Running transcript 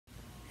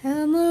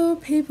Hello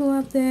people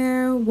out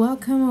there,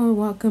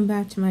 welcome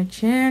back to my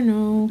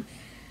channel.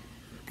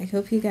 I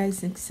hope you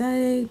guys are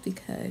excited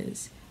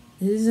because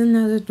this is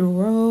another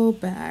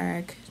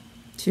throwback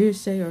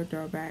Tuesday or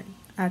throwback.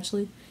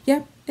 Actually,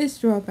 yep, it's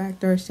throwback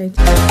Thursday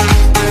today.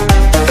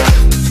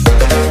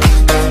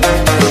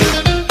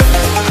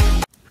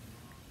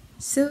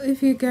 So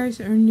if you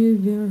guys are a new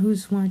viewer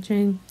who's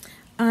watching,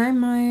 I'm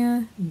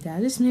Maya,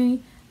 that is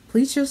me.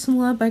 Please show some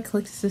love by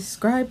clicking the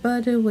subscribe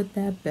button with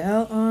that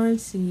bell on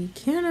so you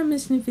cannot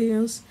miss new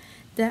videos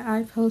that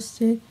I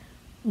posted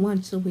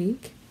once a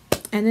week.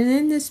 And then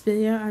in this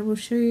video, I will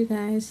show you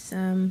guys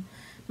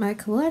my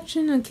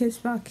collection of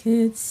Kidz Bop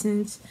Kids,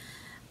 since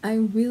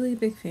I'm really a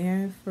big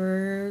fan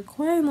for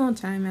quite a long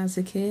time as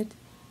a kid.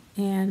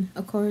 And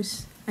of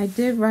course, I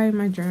did write in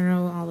my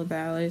journal all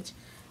about it.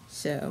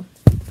 So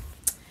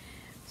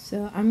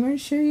I'm going to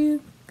show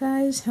you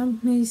guys how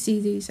many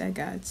CDs I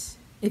got.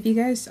 If you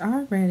guys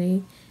are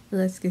ready,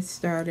 let's get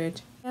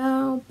started.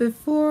 Now,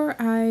 before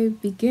I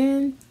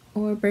begin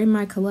or bring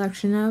my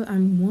collection up,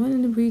 I'm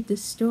wanting to read the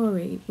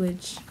story,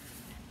 which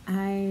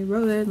I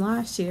wrote it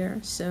last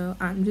year. So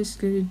I'm just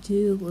going to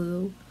do a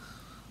little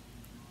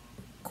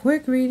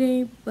quick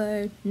reading,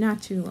 but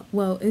not too long.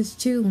 Well, it's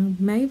too long,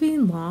 maybe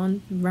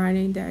long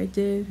writing that I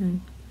did and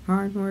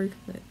hard work,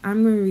 but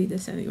I'm going to read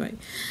this anyway.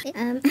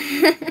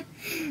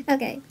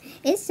 Okay,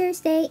 it's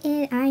Thursday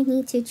and I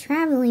need to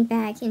traveling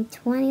back in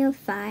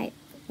 2005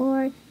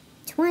 or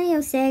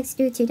 2006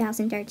 through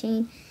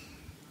 2013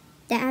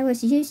 that I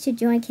was used to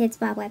join Kidz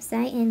Bop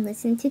website and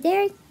listen to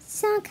their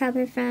song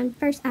cover from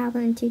first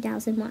album in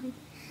 2001.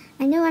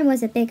 I know I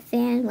was a big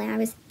fan when I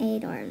was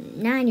 8 or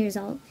 9 years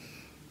old.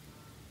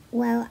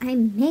 Well, I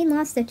may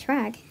lost the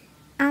track.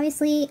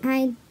 Obviously,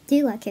 I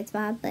do like Kidz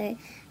Bop, but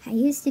I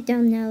used to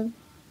don't know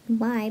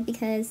why,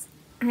 because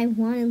I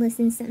want to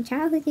listen to some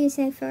childhood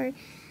music for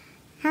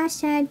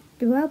hashtag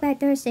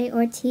Throwback Thursday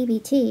or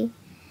TBT.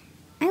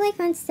 I like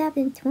fun stuff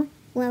in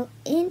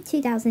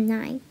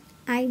 2009.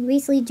 I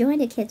recently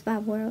joined the Kidz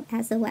Bop World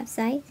as a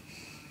website.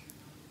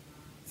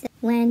 So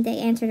when they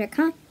entered a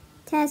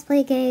contest,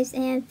 play games,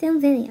 and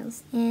film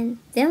videos. And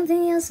film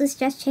videos has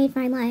just changed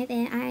my life,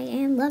 and I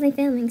am loving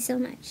filming so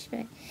much.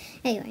 But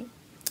anyway,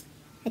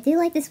 I do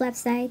like this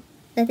website.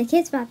 But the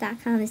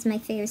KidzBop.com is my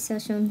favorite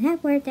social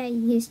network that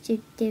used to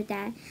do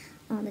that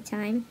all the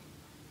time.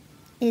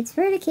 It's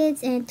for the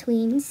kids and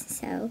tweens,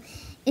 so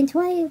in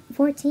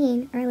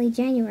 2014, early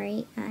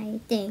January, I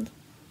think,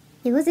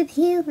 it was a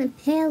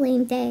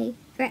peeling day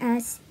for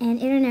us and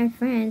internet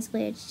friends,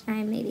 which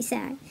I may be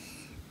sad.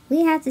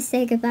 We had to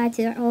say goodbye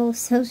to our old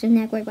social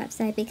network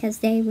website because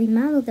they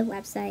remodeled the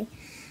website.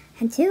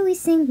 Until we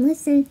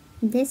listen,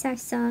 this our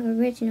song,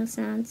 original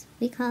songs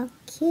we call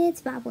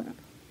Kidz Bop World.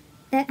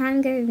 But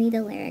I'm going to read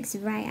the lyrics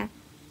right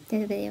after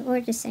the video, or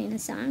just sing the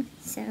song.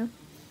 So,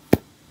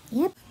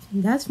 yep.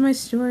 That's my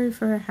story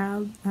for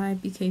how I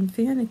became a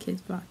fan of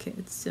Kidz Bop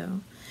Kids.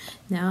 So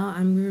now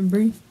I'm going to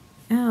bring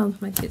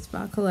out my Kidz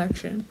Bop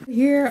collection.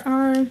 Here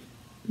are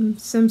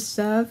some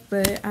stuff,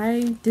 but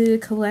I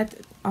did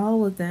collect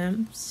all of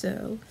them,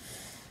 so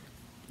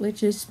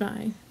which is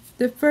fine.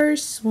 The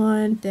first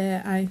one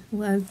that I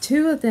love,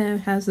 two of them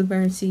has a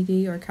burned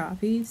CD or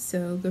copy.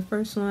 So the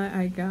first one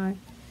I got,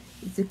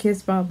 it's the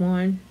Kidz Bop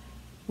 1,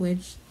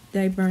 which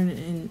they burned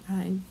in,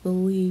 I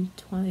believe,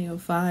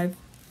 2005.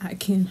 I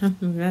cannot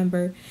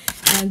remember.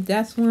 And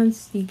that's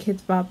one's the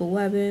Kidz Bop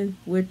 11,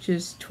 which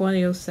is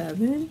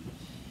 2007.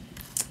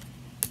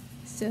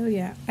 So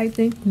yeah, I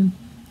think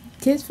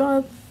Kidz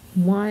Bop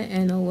 1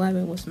 and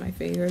 11 was my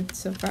favorite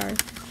so far.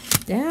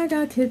 Then I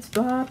got Kidz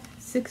Bop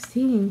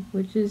 16,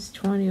 which is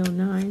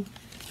 2009.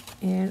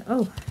 And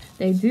oh,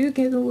 they do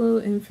get a little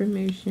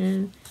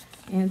information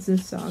and some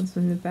songs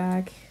from the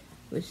back,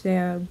 which they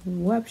have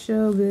web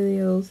show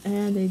videos,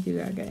 and they do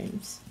have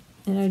games.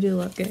 And I do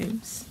love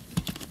games.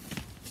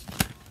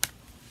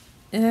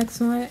 The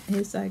next one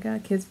is I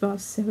got Kidz Bop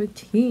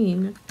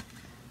 17.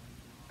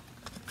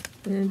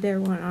 And there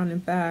one on the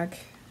back.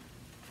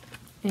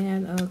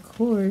 And of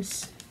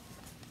course,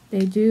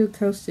 they do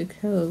Coast to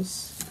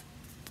Coast.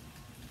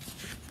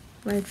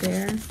 Right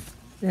there.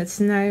 That's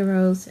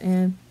Nyros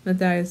and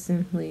Matthias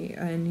Simply,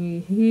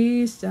 and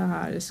he's the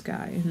hottest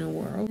guy in the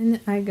world. And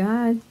I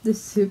got the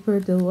Super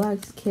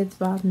Deluxe Kidz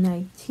Bop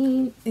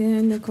 19,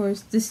 and of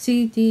course the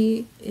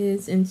CD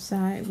is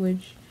inside,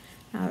 which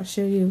I'll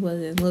show you what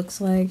it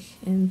looks like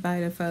and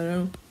by the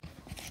photo.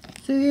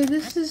 So yeah,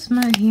 this is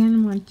my Hannah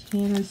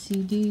Montana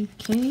CD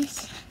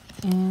case,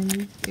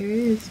 and there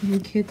is my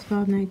Kidz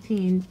Bop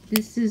 19.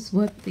 This is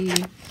what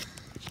the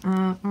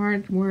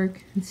artwork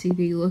and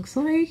CD looks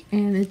like,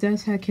 and it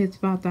does have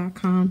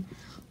KidzBop.com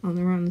on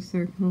the round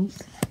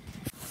circles.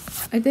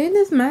 I think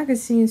this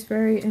magazine is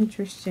very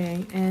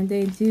interesting, and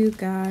they do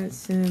got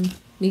some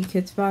Meet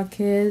Kidz Bop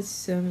Kids,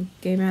 some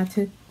game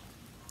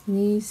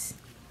activities,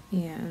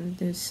 and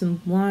there's a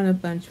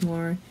bunch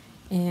more,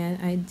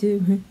 and I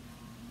do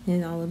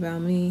and All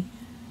About Me.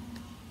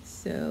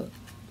 So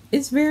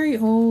it's very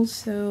old,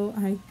 so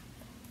I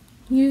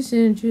use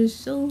it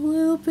just a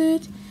little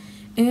bit.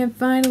 And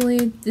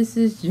finally, this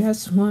is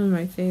just one of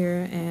my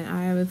favorite, and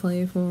I haven't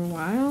played for a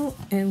while,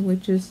 and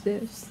which is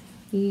this,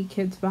 the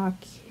Kidz Bop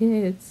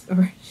Kids,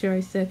 or should I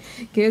say,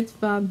 Kidz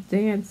Bop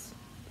Dance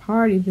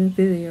Party, the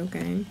video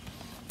game.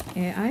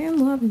 And I am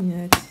loving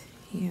it,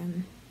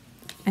 and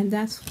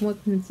that's what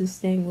this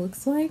thing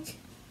looks like.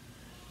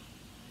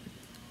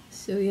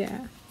 So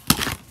yeah.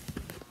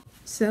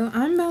 So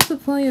I'm about to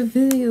play a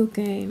video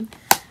game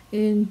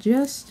in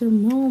just a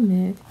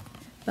moment,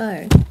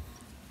 but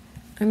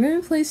I'm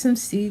gonna play some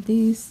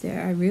CDs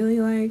that I really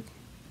like.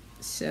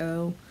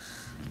 So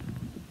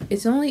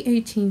it's only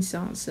 18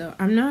 songs, so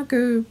I'm not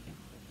gonna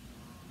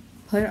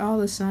play all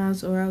the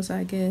songs or else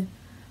I get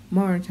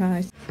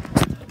monetized.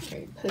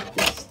 Okay, put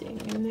this thing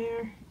in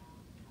there.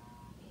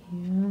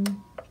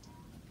 And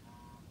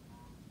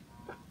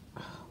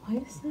why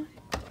is that?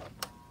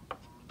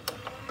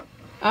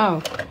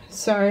 Oh,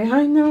 sorry,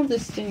 I know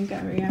this thing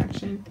got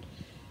reaction.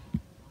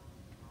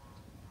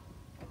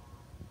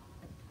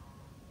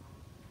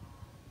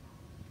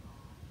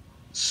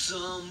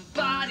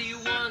 Somebody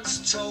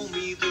once told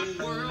me the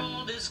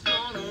world is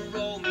gonna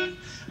roll me.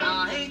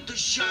 I ain't the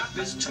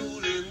sharpest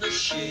tool in the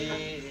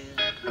shed.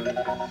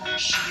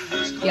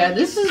 Yeah,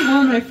 this is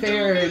one of my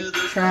favorite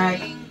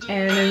tracks,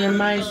 and it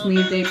reminds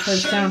me they put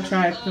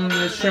soundtrack from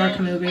the Shark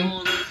movie.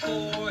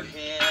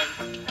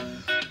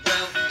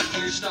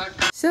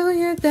 So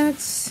yeah,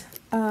 that's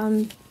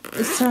the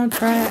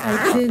soundtrack.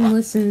 I did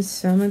listen to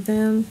some of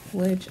them,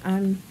 which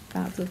I'm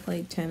about to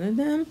play 10 of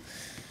them.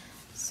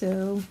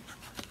 So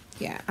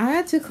yeah, I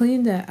had to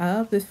clean that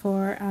up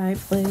before I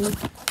played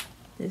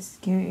this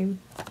game,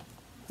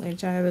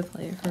 which I haven't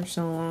played for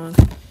so long.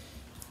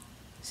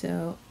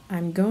 So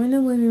I'm going to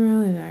the living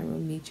room and I will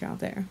meet y'all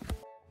there.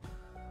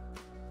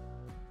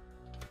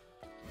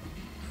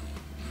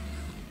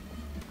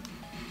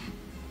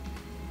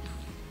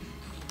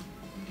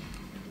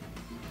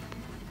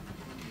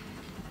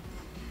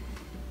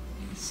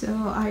 So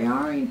I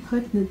already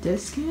put the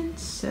disc in,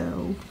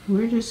 so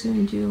we're just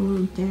going to do a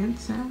little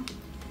dance now.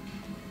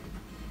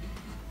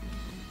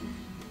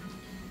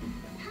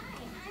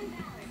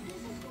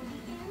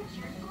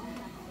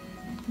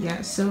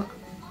 Yeah, so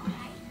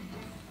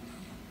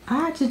I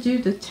had to do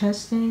the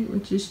testing,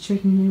 which is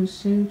chicken noodle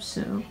soup,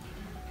 so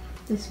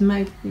this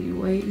might be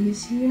way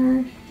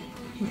easier,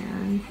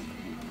 and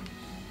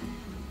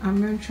I'm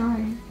gonna try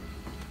it.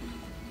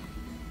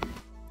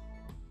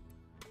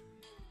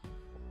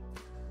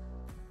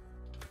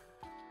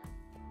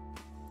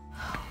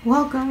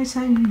 Well guys,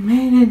 I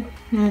made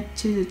it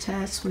to the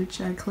test,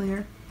 which I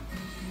cleared.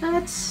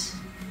 Let's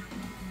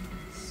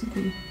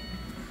see.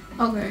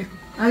 Okay,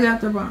 I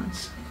got the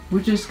bronze,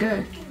 which is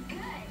good.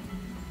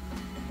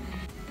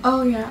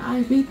 Oh yeah,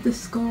 I beat the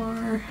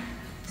score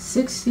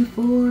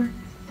 64.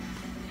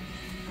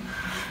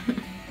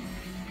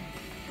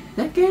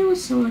 That game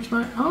was so much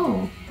fun.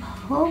 Oh,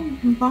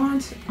 home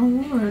bonds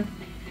award.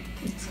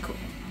 It's cool.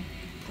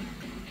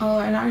 Oh,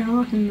 and I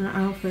unlocked the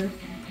outfit.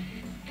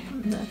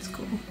 That's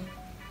cool.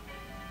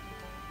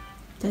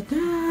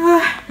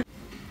 Ta-da!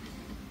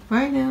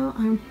 Right now,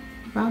 I'm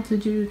about to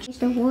do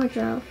the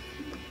wardrobe.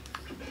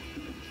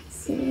 Let's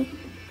see,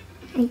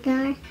 I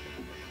got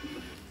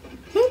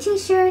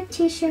a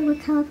t-shirt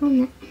with colorful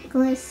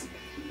necklace,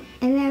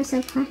 and there's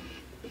a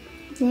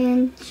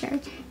plaid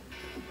shirt.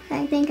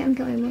 I think I'm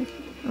going with,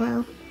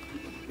 well,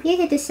 you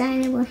can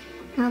decide what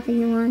outfit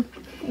you want.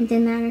 It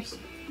doesn't matter.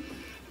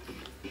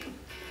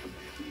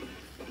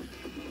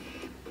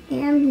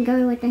 Yeah, I'm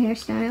going with the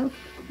hairstyle,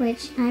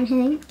 which I'm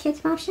hitting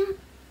Kidz Bop Shop.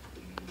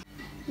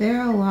 There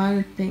are a lot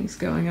of things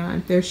going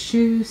on. There's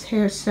shoes,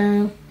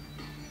 hairstyle,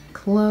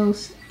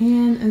 clothes,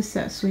 and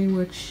accessory,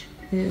 which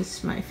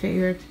is my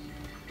favorite.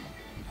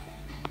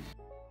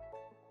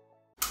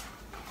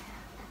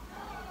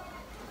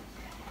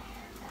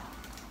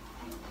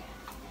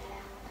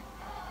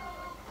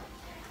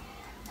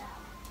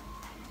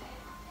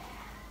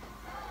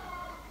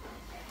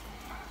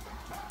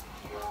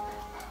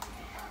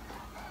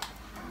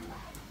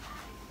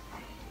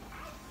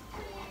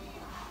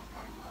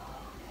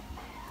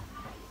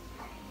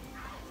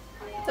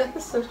 That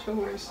is such a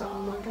weird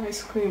song, like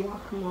ice cream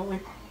guacamole.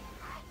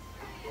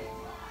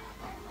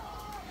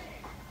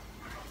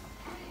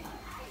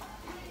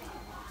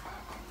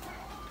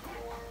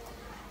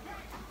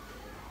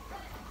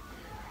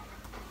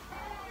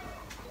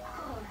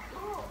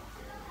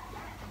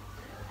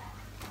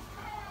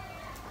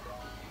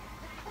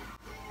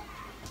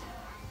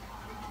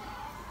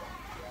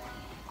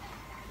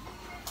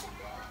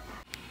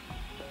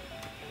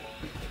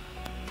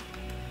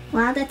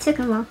 Wow, that took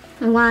a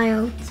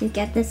while to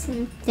get this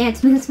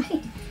dance moves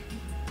right.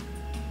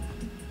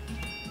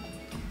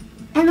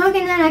 And look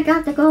at that, I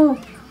got the goal.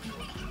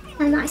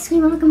 An ice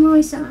cream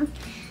guacamole song,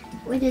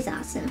 which is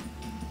awesome.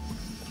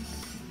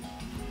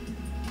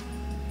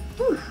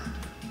 Whew.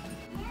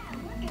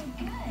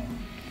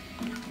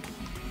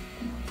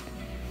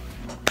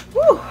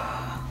 Whew.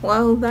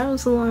 Well, that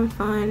was a lot of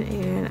fun,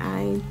 and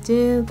I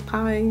did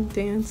probably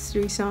dance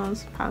 3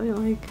 songs, probably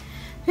like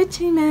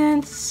 15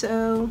 minutes,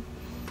 so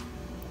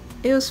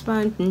it was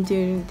fun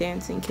doing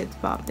dancing Kidz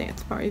Bop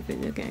dance party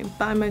video game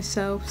by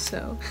myself,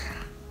 so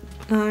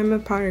I'm a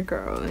party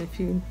girl if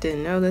you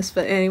didn't know this.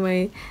 But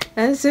anyway,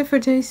 that's it for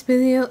today's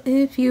video.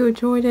 If you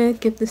enjoyed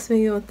it, give this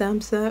video a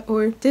thumbs up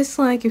or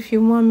dislike if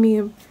you want me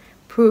to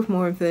prove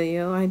more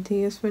video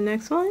ideas for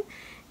next one.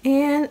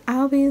 And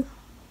I'll be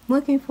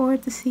looking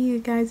forward to see you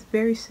guys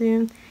very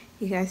soon.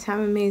 You guys have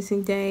an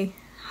amazing day.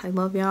 I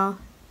love y'all.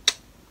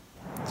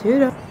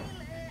 Toodles.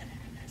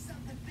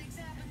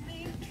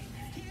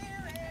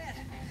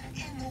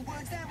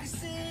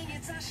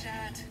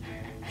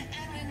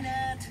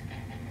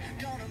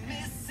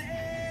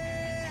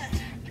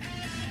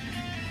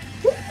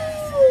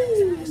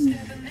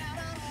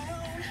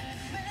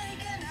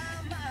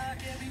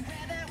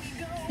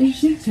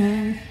 It's your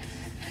time.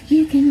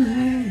 You can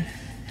learn.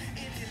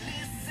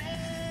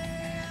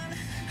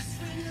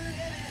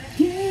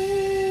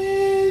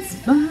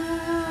 Kidz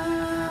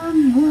Bop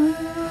World.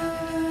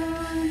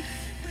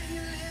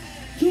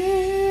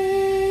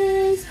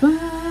 Kidz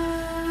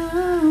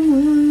Bop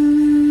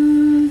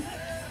World.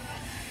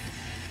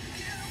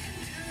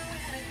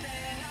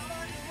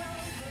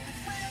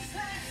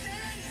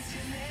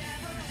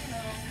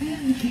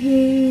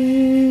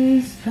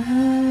 Kidz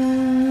Bop.